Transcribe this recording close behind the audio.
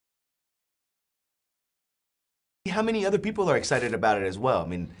How many other people are excited about it as well? I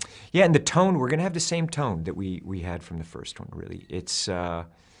mean, yeah, and the tone, we're going to have the same tone that we had from the first one, really. It's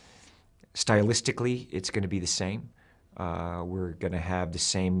stylistically, it's going to be the same. We're going to have the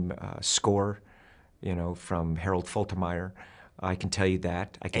same score, you know, from Harold Faltermeyer. I can tell you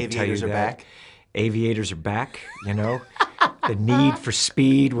that. I can tell you Aviators are that. back. Aviators are back, you know. The need for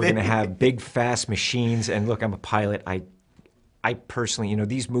speed. We're going to have big, fast machines. And look, I'm a pilot. I personally, you know,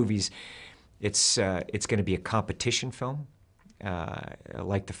 these movies, it's going to be a competition film,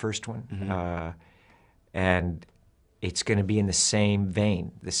 like the first one, and it's going to be in the same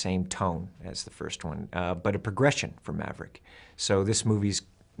vein, the same tone as the first one, but a progression for Maverick. So this movie's,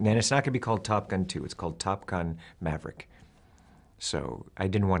 and it's not going to be called Top Gun 2. It's called Top Gun Maverick. So I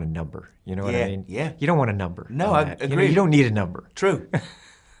didn't want a number. You know what I mean? Yeah. You don't want a number. No, on I that. agree. You don't need a number. True.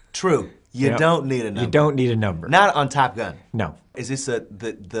 True. You know, don't need a number. You don't need a number. Not on Top Gun. No. Is this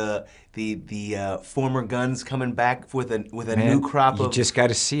the former guns coming back with a Man, new crop you of? just got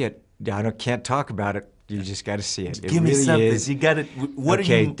to see it. Can't talk about it. You just got to see it. Give me really something. Is. You got to. What are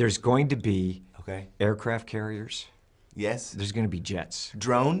Okay, you? there's going to be Okay. aircraft carriers. Yes. There's going to be jets.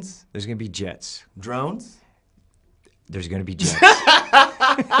 Drones. There's going to be jets. Drones. There's going to be jets.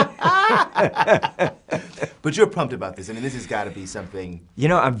 But you're pumped about this. I mean, this has got to be something. You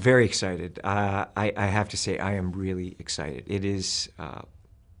know, I'm very excited. I have to say, I am really excited. It's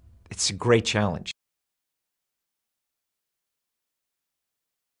a great challenge.